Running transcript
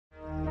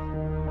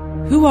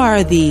Who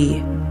are the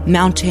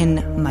mountain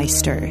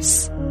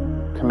meisters?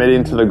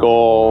 Committing to the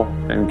goal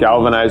and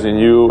galvanizing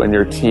you and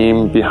your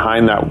team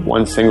behind that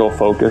one single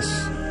focus.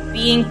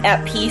 Being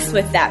at peace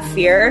with that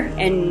fear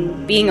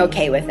and being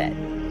okay with it.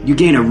 You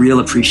gain a real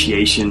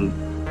appreciation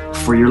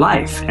for your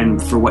life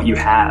and for what you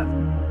have.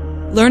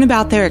 Learn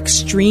about their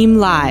extreme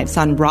lives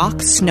on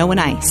rock, snow, and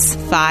ice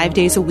 5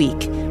 days a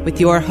week with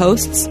your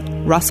hosts,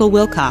 Russell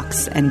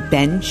Wilcox and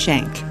Ben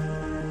Schenk.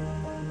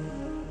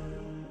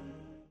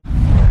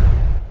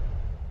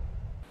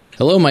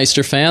 Hello,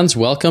 Meister fans.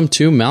 Welcome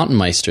to Mountain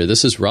Meister.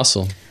 This is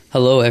Russell.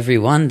 Hello,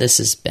 everyone. This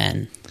is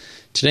Ben.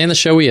 Today on the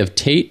show, we have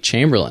Tate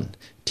Chamberlin.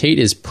 Tate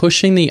is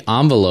pushing the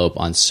envelope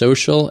on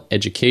social,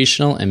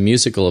 educational, and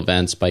musical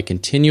events by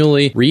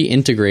continually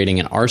reintegrating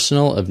an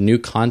arsenal of new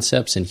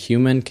concepts and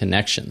human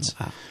connections.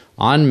 Wow.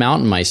 On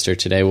Mountain Meister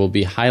today, we'll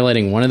be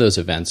highlighting one of those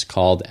events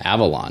called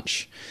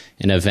Avalanche,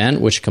 an event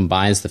which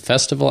combines the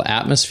festival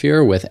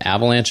atmosphere with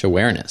avalanche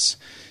awareness.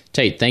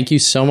 Tate, thank you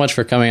so much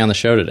for coming on the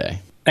show today.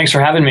 Thanks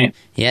for having me.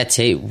 Yeah,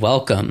 Tate,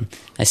 welcome.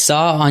 I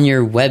saw on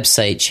your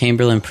website,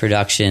 Chamberlin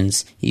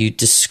Productions, you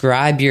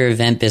describe your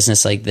event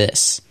business like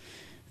this.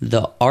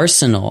 The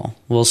arsenal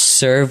will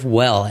serve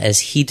well as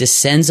he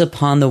descends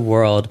upon the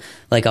world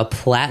like a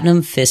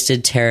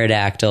platinum-fisted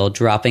pterodactyl,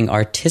 dropping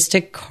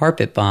artistic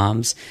carpet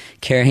bombs,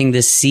 carrying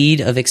the seed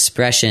of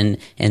expression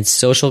and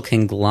social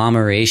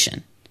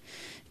conglomeration.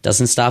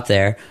 Doesn't stop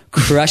there.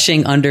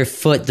 Crushing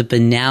underfoot the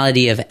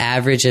banality of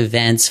average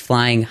events,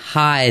 flying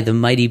high the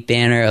mighty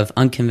banner of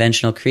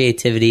unconventional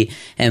creativity,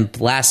 and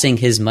blasting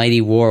his mighty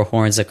war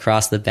horns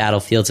across the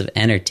battlefields of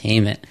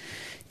entertainment.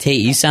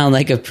 Tate, you sound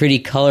like a pretty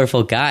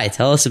colorful guy.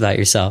 Tell us about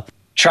yourself.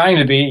 Trying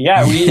to be.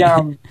 Yeah,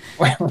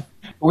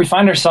 we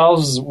find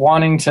ourselves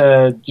wanting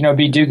to,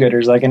 be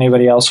do-gooders like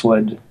anybody else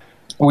would.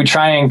 We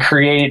try and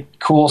create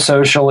cool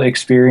social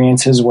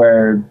experiences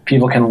where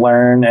people can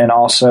learn and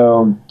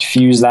also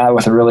fuse that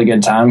with a really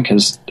good time,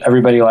 because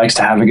everybody likes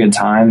to have a good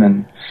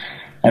time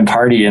and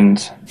party.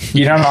 And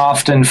you don't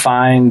often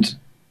find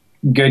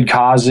good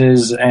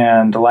causes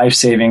and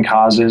life-saving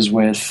causes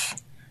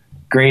with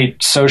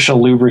great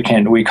social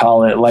lubricant, we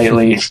call it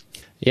lightly.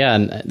 Yeah,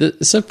 and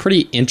it's a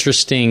pretty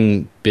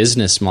interesting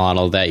business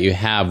model that you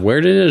have. Where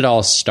did it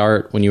all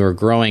start when you were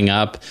growing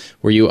up?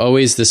 Were you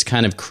always this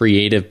kind of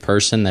creative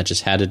person that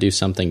just had to do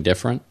something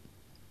different?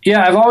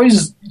 Yeah, I've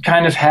always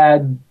kind of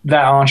had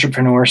that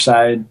entrepreneur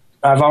side.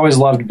 I've always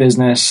loved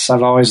business.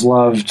 I've always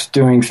loved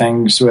doing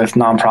things with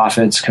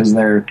nonprofits because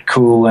they're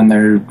cool and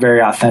they're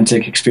very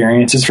authentic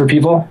experiences for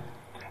people.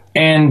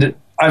 And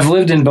I've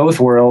lived in both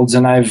worlds,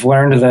 and I've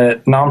learned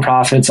that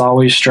nonprofits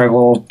always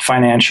struggle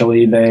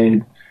financially.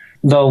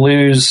 They'll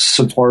lose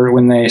support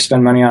when they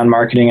spend money on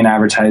marketing and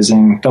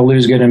advertising. They'll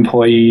lose good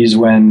employees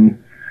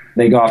when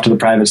they go off to the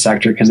private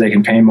sector because they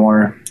can pay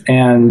more.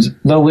 And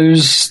they'll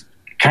lose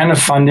kind of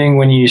funding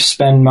when you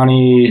spend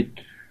money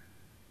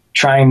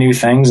trying new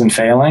things and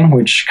failing,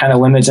 which kind of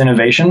limits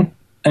innovation.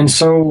 And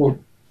so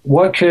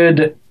what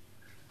could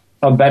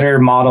a better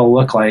model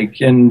look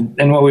like? And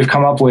what we've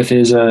come up with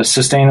is a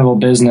sustainable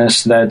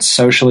business that's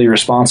socially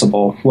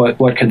responsible.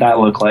 What could that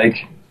look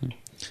like?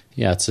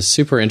 Yeah, it's a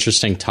super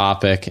interesting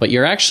topic, but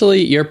you're a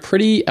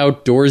pretty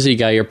outdoorsy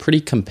guy. You're pretty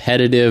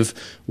competitive.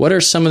 What are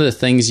some of the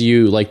things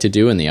you like to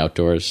do in the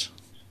outdoors?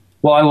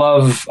 Well, I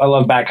love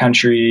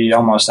backcountry,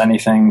 almost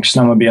anything,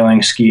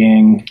 snowmobiling,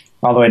 skiing,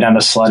 all the way down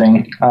to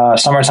sledding.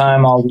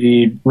 Summertime, I'll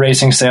be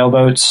racing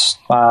sailboats.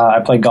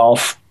 I play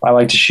golf. I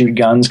like to shoot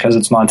guns because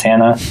it's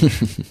Montana.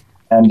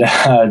 And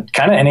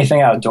kind of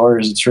anything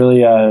outdoors. It's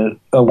really a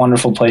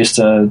wonderful place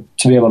to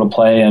be able to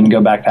play and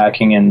go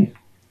backpacking and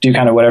do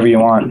kind of whatever you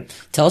want.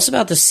 Tell us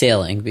about the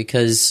sailing,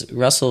 because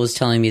Russell was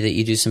telling me that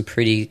you do some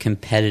pretty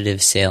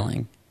competitive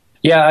sailing.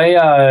 Yeah,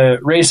 I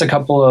race a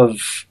couple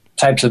of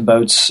types of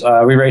boats.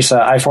 We race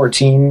a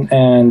I-14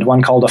 and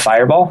one called a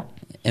Fireball.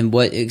 And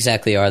what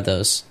exactly are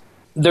those?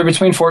 They're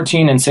between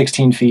 14 and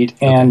 16 feet,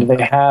 and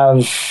they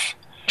have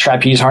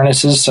trapeze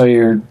harnesses, so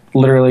you're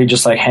literally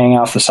just like hanging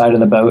off the side of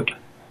the boat,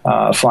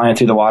 flying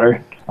through the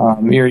water.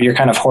 You're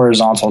kind of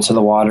horizontal to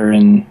the water,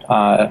 and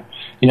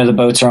the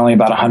boats are only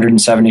about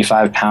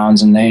 175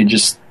 pounds, and they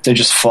just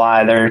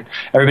fly.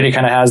 Everybody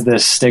kind of has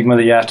this stigma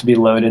that you have to be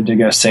loaded to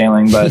go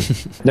sailing, but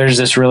there's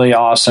this really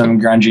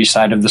awesome grungy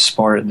side of the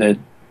sport that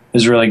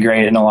is really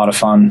great and a lot of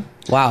fun.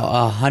 Wow,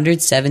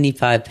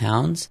 175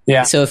 pounds?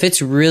 Yeah. So if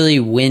it's really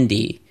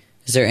windy,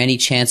 is there any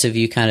chance of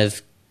you kind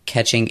of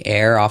catching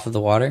air off of the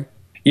water?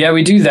 Yeah,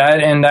 we do that,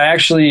 and I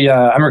actually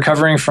I'm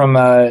recovering from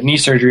knee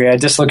surgery. I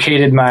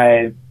dislocated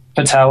my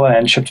patella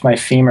and chipped my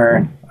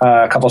femur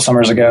a couple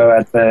summers ago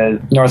at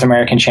the North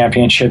American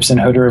Championships in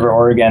Hood River,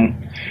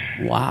 Oregon.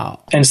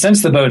 Wow. And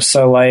since the boat's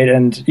so light,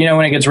 and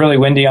when it gets really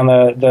windy on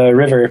the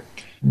river,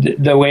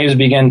 the waves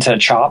begin to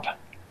chop.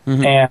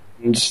 Mm-hmm.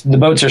 And the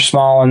boats are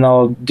small, and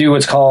they'll do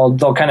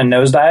they'll kind of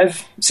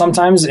nosedive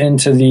sometimes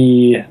into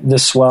the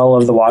swell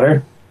of the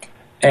water.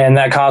 And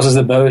that causes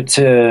the boat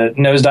to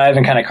nosedive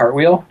and kind of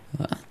cartwheel.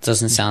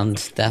 Doesn't sound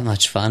that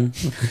much fun.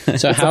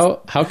 So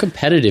how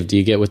competitive do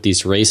you get with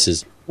these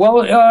races?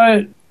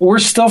 Well, we're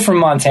still from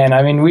Montana.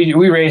 I mean,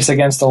 we race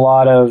against a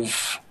lot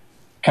of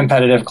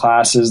competitive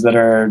classes that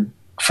are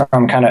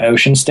from kind of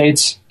ocean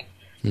states.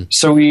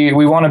 So we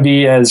want to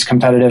be as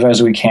competitive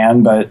as we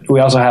can, but we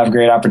also have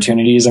great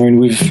opportunities. I mean,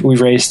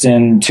 we've raced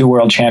in 2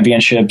 world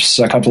championships,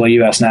 a couple of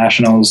U.S.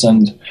 nationals,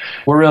 and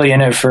we're really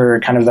in it for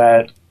kind of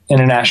that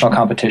international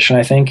competition,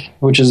 I think,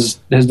 which has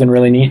been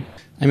really neat.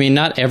 I mean,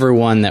 not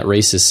everyone that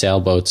races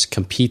sailboats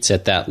competes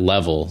at that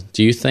level.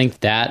 Do you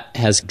think that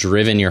has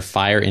driven your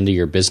fire into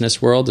your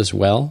business world as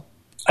well?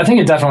 I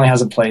think it definitely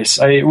has a place.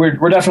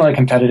 We're definitely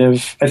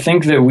competitive. I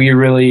think that we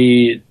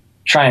really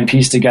try and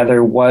piece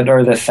together what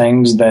are the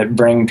things that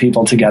bring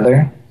people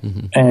together.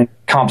 And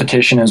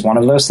competition is one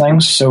of those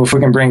things. So if we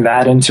can bring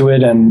that into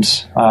it and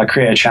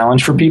create a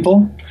challenge for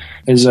people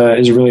is a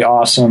really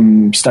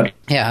awesome step.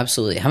 Yeah,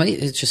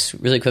 absolutely. Just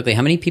really quickly,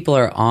 how many people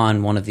are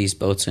on one of these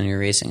boats when you're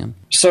racing them?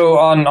 So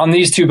on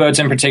these 2 boats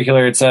in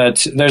particular,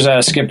 there's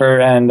a skipper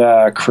and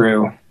a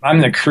crew.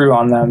 I'm the crew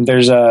on them.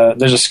 There's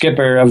a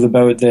skipper of the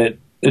boat that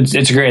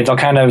it's great. He'll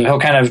kind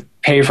of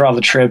pay for all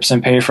the trips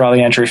and pay for all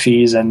the entry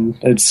fees, and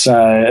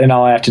and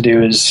all I have to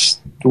do is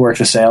work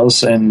the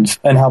sails and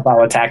help out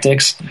with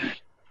tactics.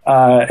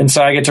 And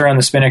so I get to run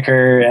the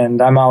spinnaker,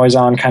 and I'm always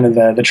on kind of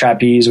the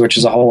trapeze, which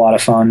is a whole lot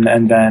of fun.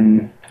 And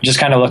then just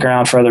kind of look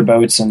around for other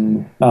boats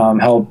and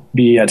help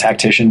be a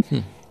tactician.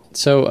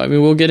 So, I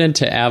mean, we'll get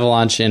into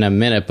Avalanche in a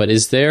minute, but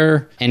is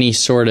there any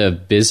sort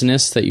of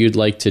business that you'd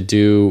like to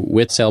do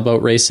with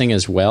sailboat racing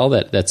as well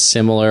that's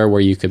similar,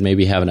 where you could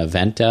maybe have an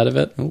event out of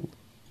it?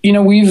 You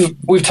know,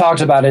 we've talked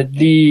about it.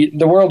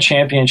 The World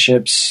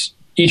Championships,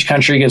 each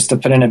country gets to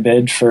put in a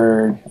bid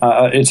for,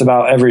 it's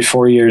about every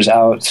 4 years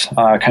out,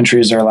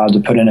 countries are allowed to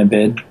put in a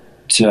bid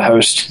to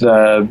host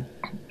the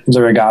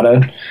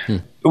regatta.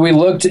 We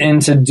looked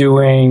into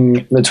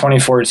doing the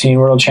 2014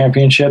 World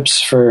Championships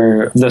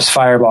for this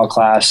Fireball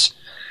class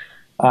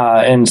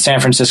in San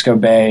Francisco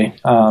Bay,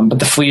 but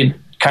the fleet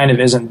kind of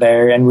isn't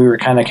there, and we were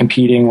kind of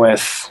competing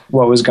with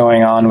what was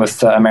going on with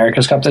the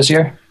America's Cup this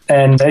year.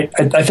 And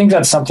I think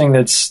that's something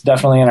that's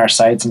definitely in our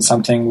sights and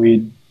something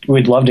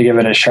we'd love to give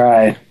it a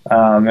try.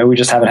 And we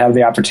just haven't had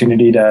the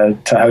opportunity to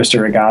host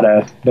a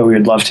regatta, but we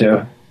would love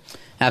to.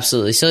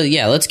 Absolutely. So,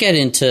 yeah, let's get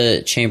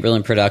into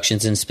Chamberlin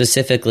Productions and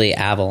specifically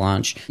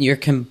Avalanche. You're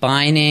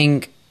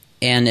combining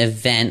an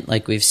event,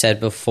 like we've said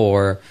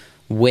before,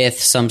 with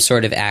some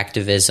sort of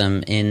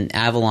activism. In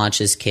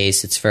Avalanche's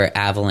case, it's for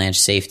avalanche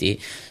safety.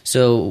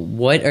 So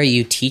what are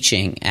you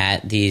teaching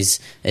at these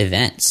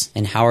events,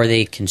 and how are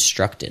they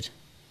constructed?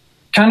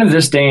 Kind of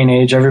this day and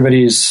age,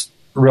 everybody's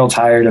real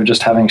tired of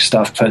just having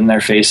stuff put in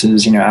their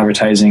faces,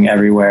 advertising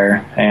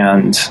everywhere,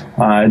 and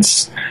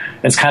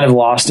it's kind of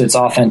lost its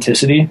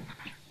authenticity.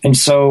 And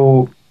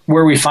so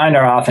where we find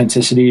our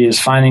authenticity is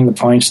finding the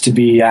points to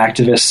be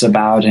activists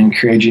about and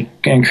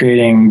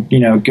creating,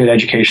 good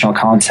educational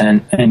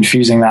content and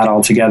fusing that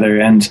all together.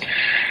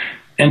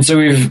 And so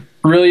we've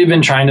really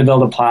been trying to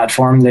build a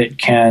platform that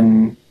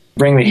can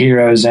bring the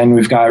heroes in.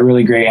 We've got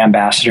really great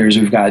ambassadors.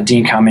 We've got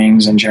Dean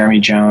Cummings and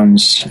Jeremy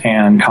Jones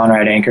and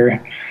Conrad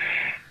Anker.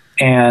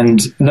 And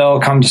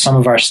they'll come to some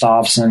of our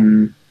stops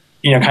and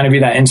kind of be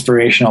that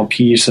inspirational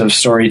piece of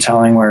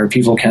storytelling where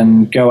people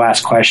can go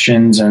ask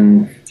questions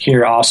and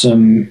hear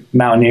awesome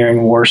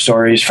mountaineering war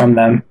stories from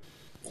them.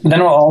 Then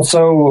we'll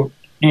also,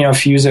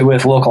 fuse it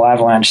with local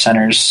avalanche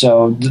centers.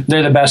 So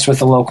they're the best with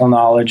the local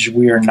knowledge.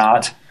 We are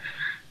not.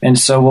 And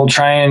so we'll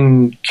try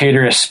and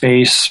cater a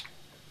space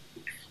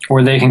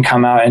where they can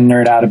come out and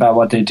nerd out about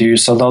what they do.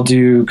 So they'll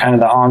do kind of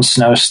the on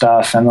snow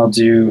stuff, and they'll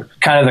do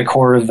kind of the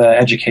core of the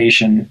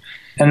education.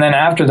 And then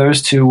after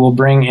those two, we'll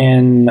bring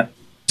in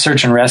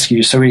search and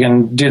rescue, so we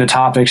can do the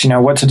topics,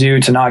 what to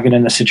do to not get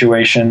in the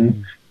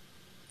situation,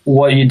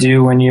 what you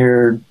do when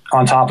you're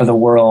on top of the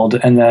world,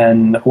 and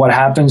then what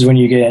happens when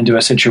you get into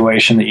a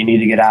situation that you need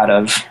to get out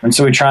of. And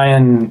so we try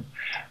and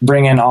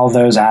bring in all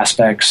those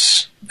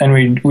aspects, and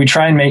we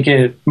try and make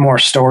it more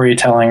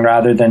storytelling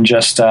rather than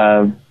just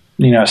a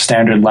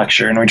standard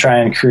lecture. And we try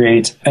and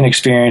create an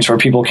experience where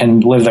people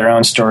can live their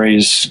own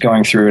stories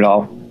going through it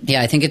all.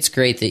 Yeah, I think it's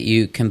great that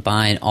you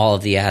combine all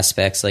of the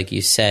aspects, like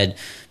you said,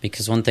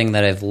 because one thing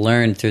that I've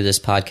learned through this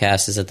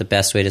podcast is that the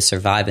best way to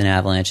survive an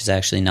avalanche is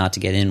actually not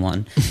to get in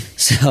one.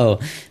 So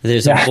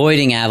there's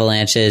avoiding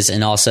avalanches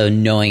and also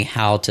knowing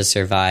how to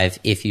survive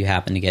if you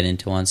happen to get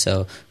into one.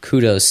 So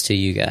kudos to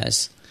you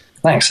guys.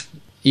 Thanks.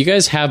 You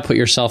guys have put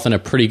yourself in a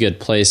pretty good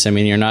place. I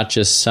mean, you're not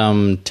just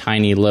some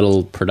tiny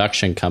little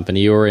production company.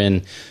 You were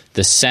in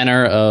the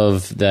center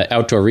of the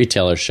Outdoor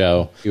Retailer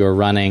Show. You were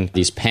running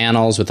these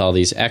panels with all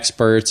these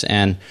experts,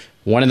 and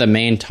one of the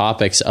main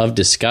topics of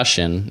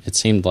discussion, it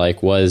seemed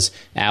like, was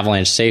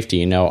avalanche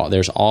safety.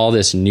 There's all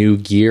this new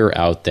gear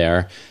out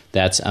there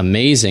that's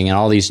amazing, and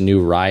all these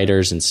new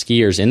riders and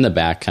skiers in the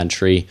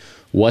backcountry.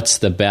 what's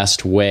the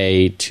best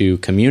way to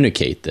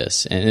communicate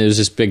this? And it was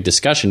this big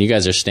discussion. You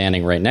guys are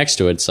standing right next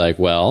to it. It's like,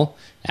 well,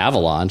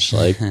 avalanche,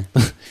 like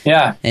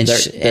yeah, and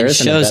there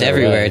shows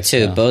everywhere way,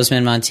 too. So.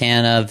 Bozeman,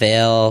 Montana,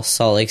 Vail,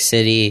 Salt Lake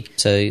City.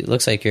 So it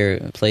looks like you're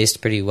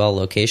placed pretty well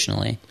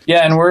locationally.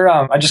 Yeah, and we're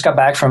I just got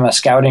back from a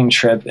scouting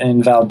trip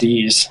in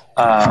Valdez.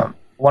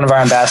 One of our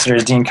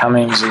ambassadors, Dean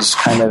Cummings, is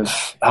kind of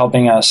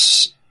helping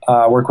us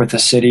work with the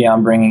city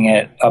on bringing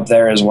it up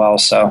there as well.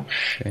 So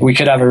we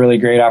could have a really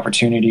great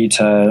opportunity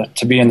to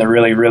be in the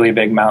really, really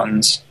big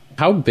mountains.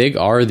 How big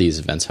are these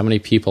events? How many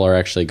people are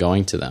actually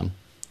going to them?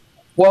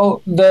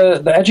 Well,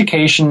 the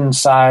education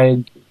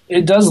side,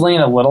 it does lean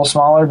a little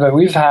smaller, but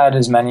we've had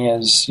as many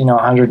as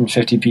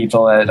 150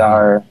 people at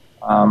our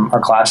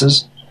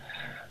classes.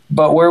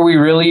 But where we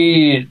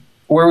really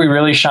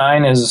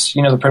shine is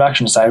the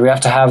production side. We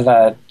have to have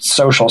that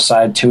social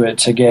side to it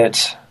to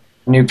get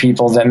new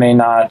people that may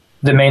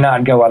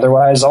not go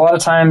otherwise. A lot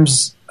of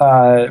times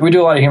we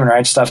do a lot of human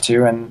rights stuff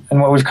too, and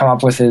what we've come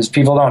up with is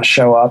people don't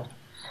show up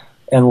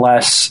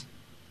unless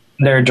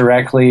they're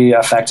directly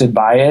affected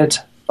by it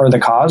or the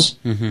cause.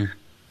 Mm-hmm.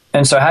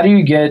 And so how do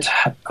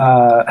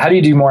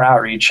you do more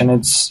outreach? And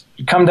it's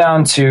come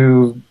down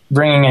to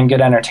bringing in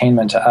good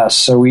entertainment to us.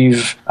 So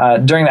we've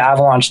during the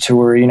Avalanche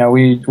tour,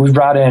 we've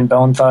brought in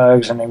Bone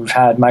Thugs, and we've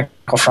had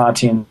Michael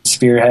Franti and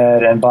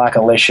Spearhead and Black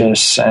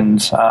Alicious, and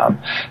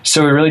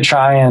so we really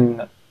try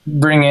and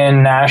bring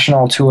in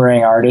national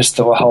touring artists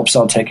that will help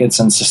sell tickets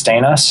and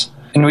sustain us.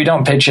 And we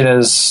don't pitch it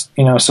as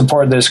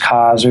support this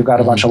cause. We've got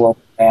a bunch of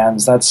local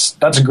bands.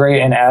 That's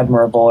great and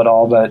admirable at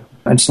all, but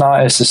it's not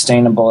as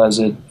sustainable as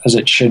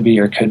it should be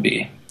or could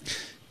be.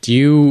 Do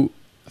you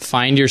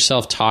find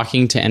yourself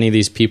talking to any of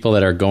these people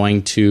that are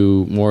going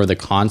to more of the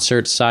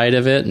concert side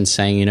of it and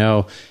saying,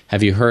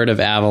 have you heard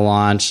of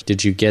Avalanche?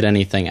 Did you get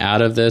anything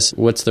out of this?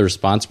 What's the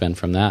response been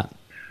from that?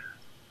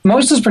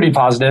 Most is pretty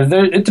positive.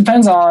 It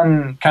depends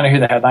on kind of who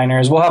the headliner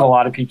is. We'll have a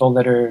lot of people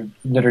that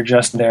are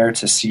just there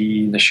to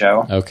see the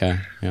show. Okay,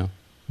 yeah.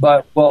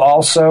 But we'll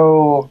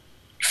also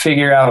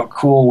figure out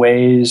cool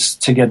ways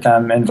to get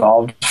them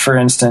involved. For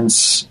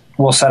instance,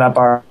 we'll set up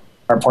our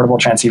portable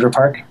transceiver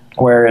park,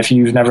 where if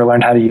you've never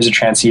learned how to use a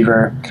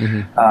transceiver,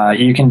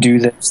 you can do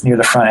this near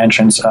the front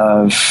entrance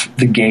of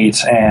the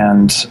gate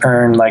and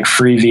earn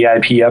free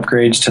VIP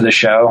upgrades to the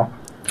show.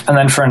 And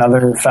then for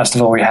another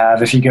festival we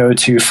have, if you go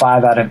to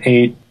 5 out of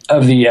 8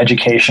 of the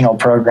educational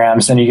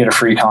programs, then you get a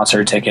free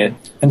concert ticket.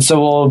 And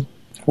so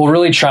we'll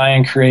really try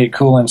and create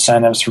cool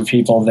incentives for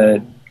people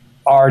that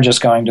are just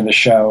going to the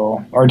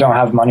show or don't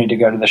have money to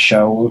go to the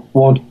show.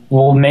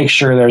 We'll make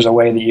sure there's a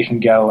way that you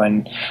can go,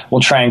 and we'll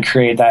try and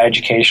create that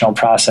educational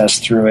process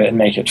through it and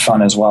make it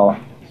fun as well.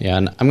 Yeah,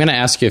 and I'm going to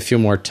ask you a few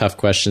more tough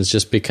questions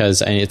just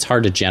because it's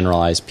hard to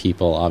generalize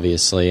people,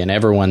 obviously, and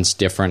everyone's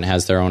different,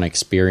 has their own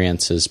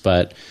experiences.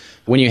 But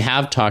when you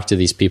have talked to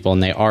these people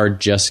and they are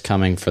just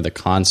coming for the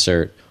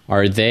concert,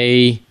 are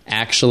they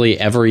actually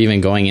ever even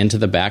going into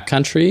the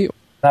backcountry?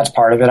 That's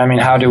part of it. I mean,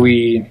 how do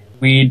we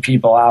weed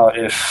people out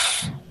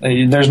if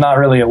there's not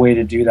really a way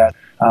to do that?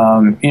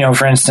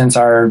 For instance,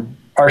 our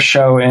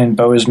show in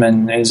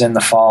Bozeman is in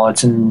the fall.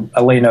 It's in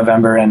late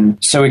November. And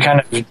so we kind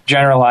of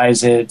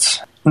generalize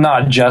it,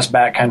 not just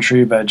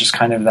backcountry, but just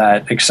kind of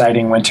that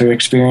exciting winter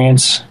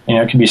experience.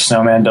 It could be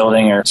snowman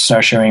building or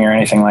snowshoeing or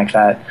anything like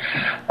that.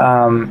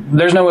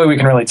 There's no way we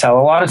can really tell.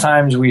 A lot of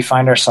times we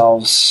find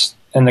ourselves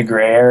in the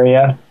gray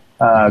area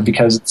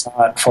because it's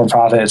not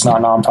for-profit, it's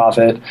not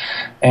non-profit,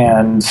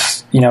 and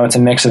it's a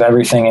mix of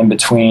everything in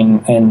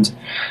between.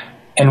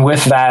 And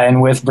with that,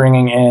 and with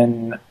bringing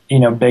in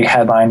big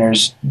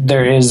headliners,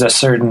 there is a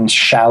certain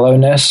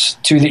shallowness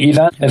to the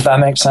event, if that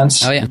makes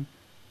sense. Oh yeah.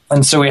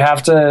 And so we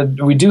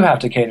do have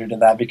to cater to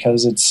that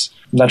because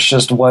that's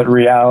just what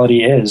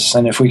reality is.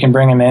 And if we can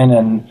bring them in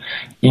and,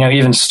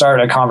 even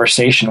start a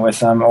conversation with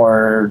them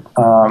or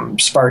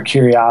spark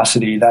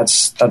curiosity,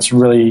 that's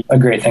really a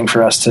great thing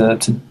for us to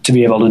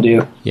be able to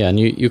do. Yeah, and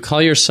you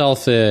call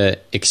yourself a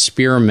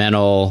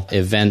experimental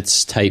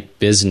events type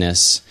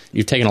business.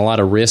 You've taken a lot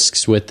of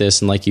risks with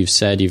this, and like you've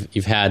said,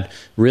 you've had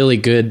really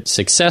good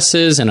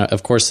successes, and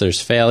of course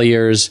there's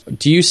failures.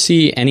 Do you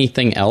see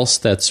anything else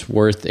that's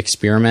worth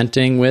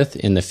experimenting with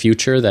in the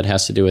future that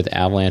has to do with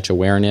avalanche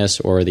awareness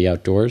or the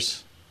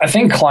outdoors? I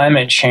think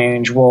climate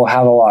change will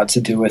have a lot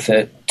to do with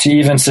it. To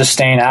even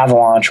sustain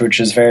avalanche,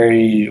 which is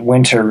very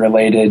winter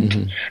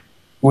related,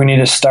 we need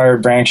to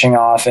start branching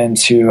off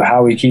into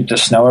how we keep the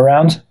snow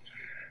around.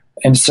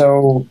 And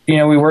so,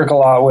 we work a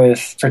lot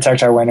with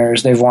Protect Our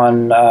Winters. They've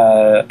won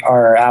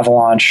our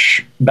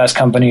Avalanche Best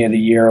Company of the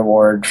Year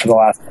award for the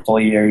last couple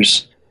of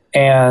years.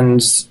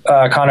 And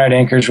Conrad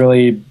Anker's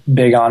really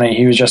big on it.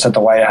 He was just at the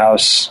White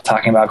House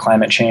talking about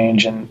climate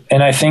change. And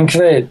I think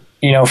that,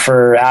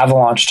 for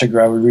Avalanche to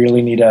grow, we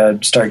really need to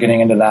start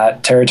getting into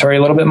that territory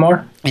a little bit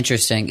more.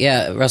 Interesting.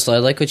 Yeah, Russell, I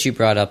like what you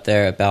brought up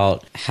there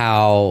about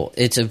how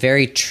it's a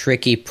very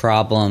tricky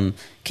problem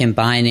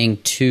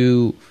combining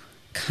two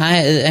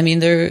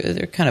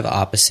they're kind of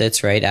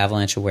opposites, right?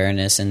 Avalanche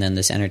awareness and then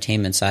this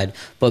entertainment side,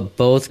 but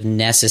both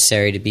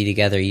necessary to be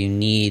together. You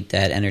need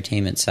that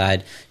entertainment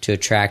side to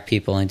attract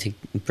people and to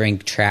bring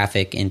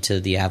traffic into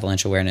the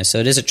avalanche awareness. So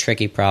it is a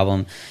tricky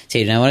problem,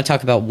 Tate. And I want to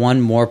talk about one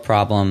more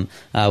problem,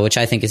 which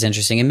I think is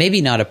interesting, and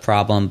maybe not a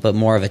problem, but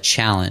more of a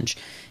challenge.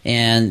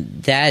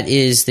 And that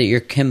is that you're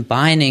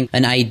combining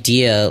an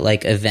idea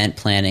like event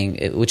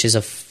planning, which is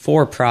a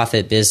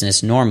for-profit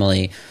business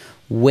normally,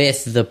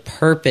 with the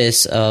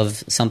purpose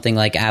of something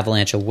like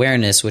avalanche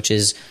awareness, which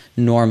is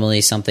normally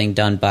something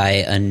done by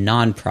a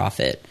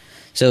nonprofit.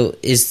 So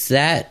is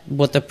that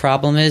what the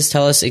problem is?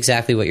 Tell us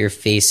exactly what you're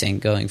facing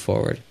going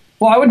forward.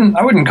 Well, I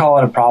wouldn't call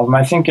it a problem.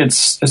 I think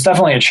it's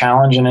definitely a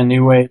challenge and a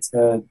new way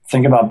to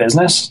think about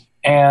business.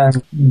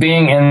 And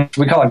being in,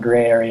 we call it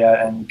gray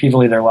area, and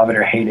people either love it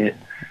or hate it.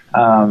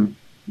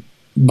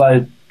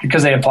 But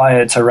because they apply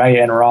it to right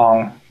and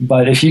wrong.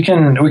 But we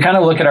kind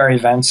of look at our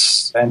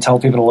events and tell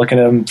people to look at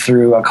them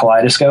through a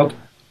kaleidoscope.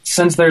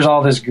 Since there's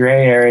all this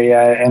gray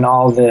area and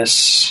all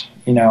this,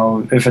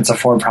 if it's a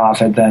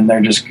for-profit, then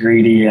they're just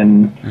greedy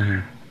and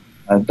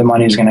the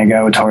money's going to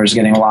go towards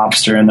getting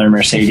lobster in their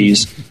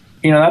Mercedes.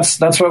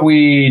 That's what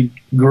we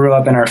grew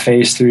up in our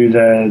face through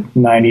the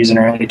 90s and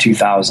early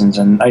 2000s.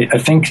 And I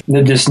think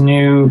that this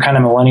new kind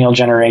of millennial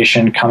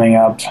generation coming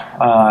up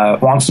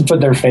wants to put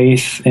their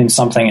faith in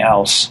something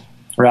else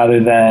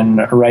rather than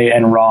right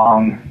and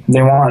wrong.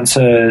 They want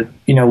to,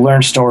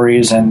 learn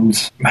stories and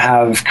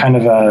have kind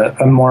of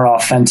a more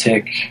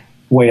authentic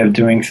way of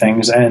doing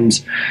things. And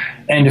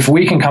if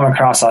we can come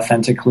across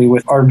authentically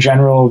with our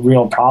general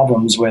real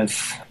problems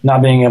with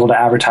not being able to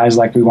advertise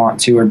like we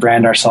want to or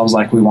brand ourselves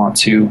like we want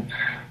to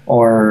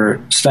or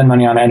spend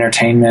money on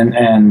entertainment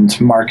and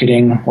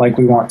marketing like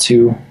we want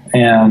to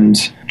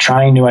and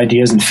trying new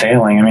ideas and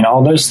failing. I mean,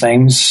 all those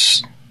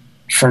things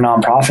for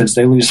nonprofits,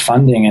 they lose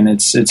funding and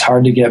it's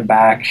hard to get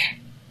back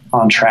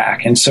on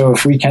track. And so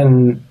if we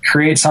can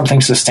create something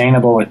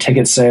sustainable with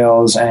ticket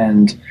sales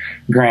and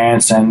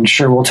grants, and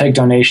sure, we'll take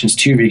donations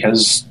too,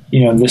 because,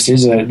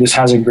 this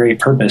has a great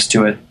purpose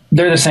to it.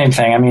 They're the same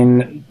thing. I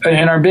mean,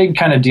 and our big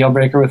kind of deal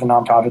breaker with the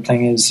nonprofit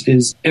thing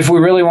is if we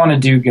really want to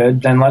do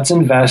good, then let's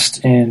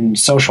invest in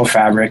social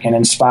fabric and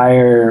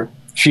inspire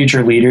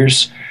future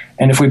leaders.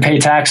 And if we pay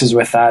taxes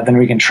with that, then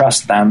we can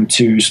trust them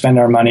to spend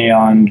our money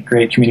on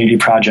great community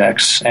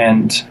projects.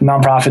 And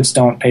nonprofits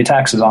don't pay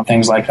taxes on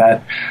things like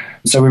that.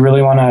 So we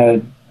really want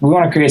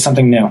to create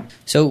something new.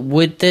 So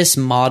would this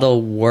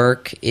model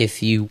work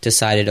if you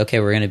decided, okay,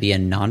 we're going to be a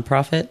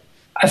nonprofit?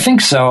 I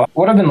think so.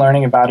 What I've been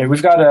learning about it, we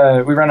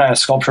run a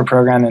sculpture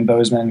program in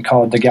Bozeman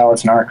called the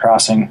Gallatin Art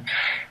Crossing.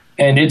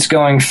 And it's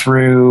going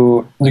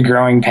through the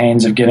growing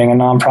pains of getting a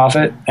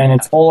nonprofit. And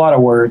it's a whole lot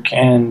of work.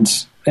 And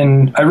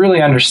I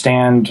really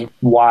understand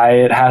why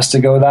it has to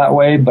go that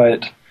way.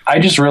 But I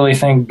just really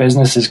think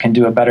businesses can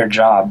do a better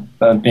job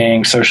of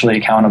being socially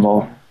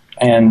accountable.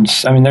 And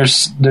I mean,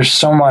 there's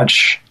so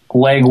much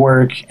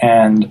legwork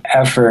and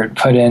effort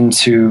put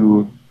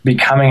into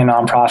becoming a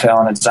nonprofit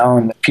on its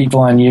own.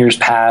 People in years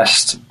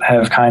past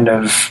have kind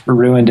of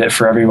ruined it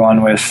for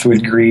everyone with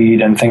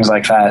greed and things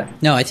like that.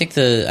 No, I think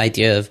the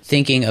idea of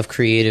thinking of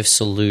creative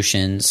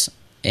solutions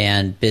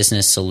and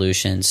business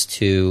solutions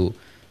to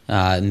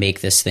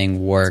make this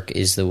thing work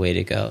is the way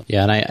to go.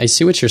 Yeah, and I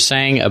see what you're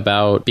saying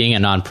about being a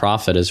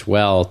nonprofit as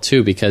well,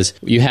 too, because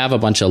you have a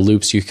bunch of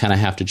loops you kind of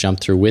have to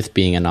jump through with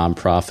being a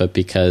nonprofit,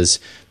 because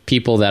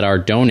people that are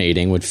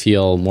donating would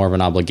feel more of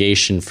an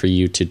obligation for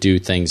you to do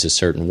things a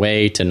certain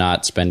way, to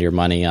not spend your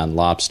money on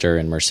lobster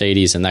and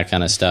Mercedes and that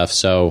kind of stuff.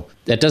 So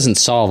that doesn't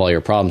solve all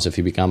your problems if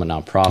you become a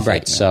nonprofit.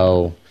 Right.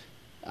 So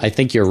I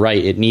think you're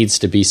right. It needs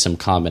to be some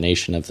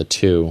combination of the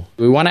two.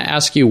 We want to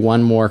ask you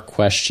one more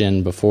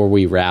question before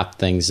we wrap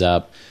things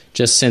up,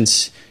 just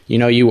since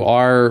you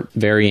are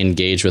very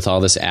engaged with all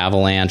this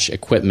avalanche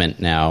equipment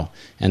now.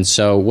 And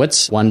so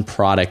what's one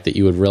product that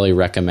you would really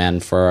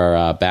recommend for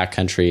our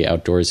backcountry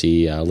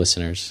outdoorsy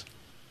listeners?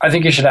 I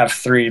think you should have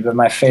 3, but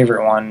my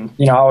favorite one,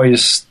 I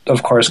always,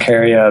 of course,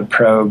 carry a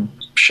probe,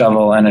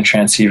 shovel, and a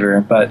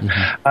transceiver. But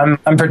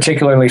I'm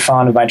particularly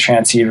fond of my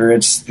transceiver.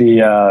 It's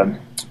the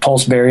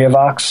Pulse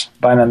Vox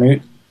by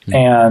Mammut.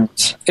 And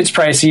it's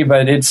pricey,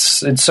 but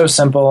it's so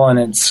simple, and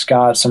it's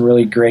got some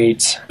really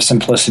great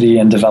simplicity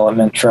and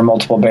development for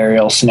multiple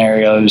burial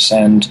scenarios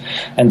and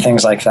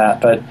things like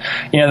that. But,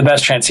 the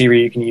best transceiver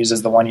you can use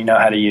is the one you know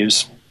how to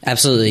use.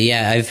 Absolutely,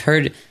 yeah.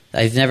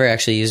 I've never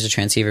actually used a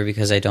transceiver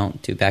because I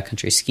don't do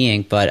backcountry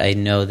skiing, but I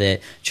know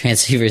that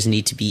transceivers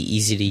need to be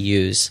easy to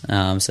use.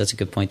 So that's a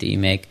good point that you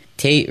make.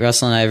 Tate,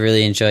 Russell, and I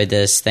really enjoyed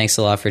this. Thanks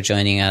a lot for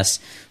joining us.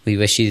 We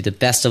wish you the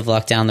best of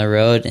luck down the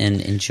road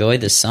and enjoy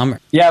the summer.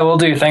 Yeah, we'll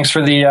do. Thanks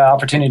for the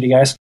opportunity,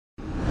 guys.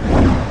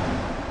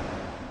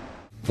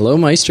 Hello,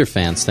 Meister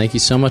fans. Thank you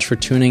so much for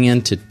tuning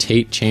in to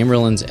Tate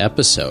Chamberlin's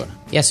episode.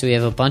 Yes, we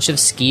have a bunch of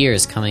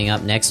skiers coming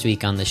up next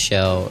week on the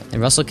show. And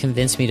Russell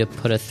convinced me to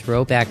put a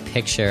throwback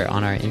picture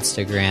on our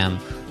Instagram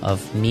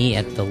of me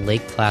at the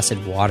Lake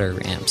Placid water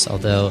ramps,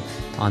 although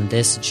on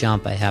this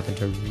jump I happened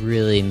to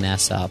really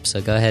mess up.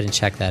 So go ahead and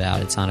check that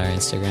out. It's on our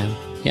Instagram.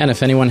 Yeah, and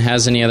if anyone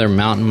has any other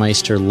Mountain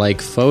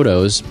Meister-like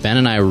photos, Ben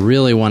and I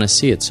really want to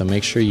see it, so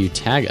make sure you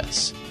tag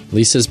us.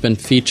 Lisa's been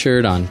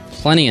featured on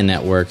plenty of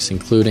networks,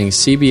 including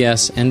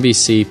CBS,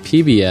 NBC,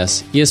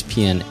 PBS,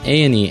 ESPN,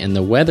 A&E, and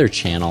the Weather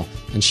Channel,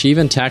 and she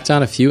even tacked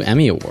on a few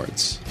Emmy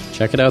Awards.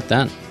 Check it out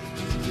then.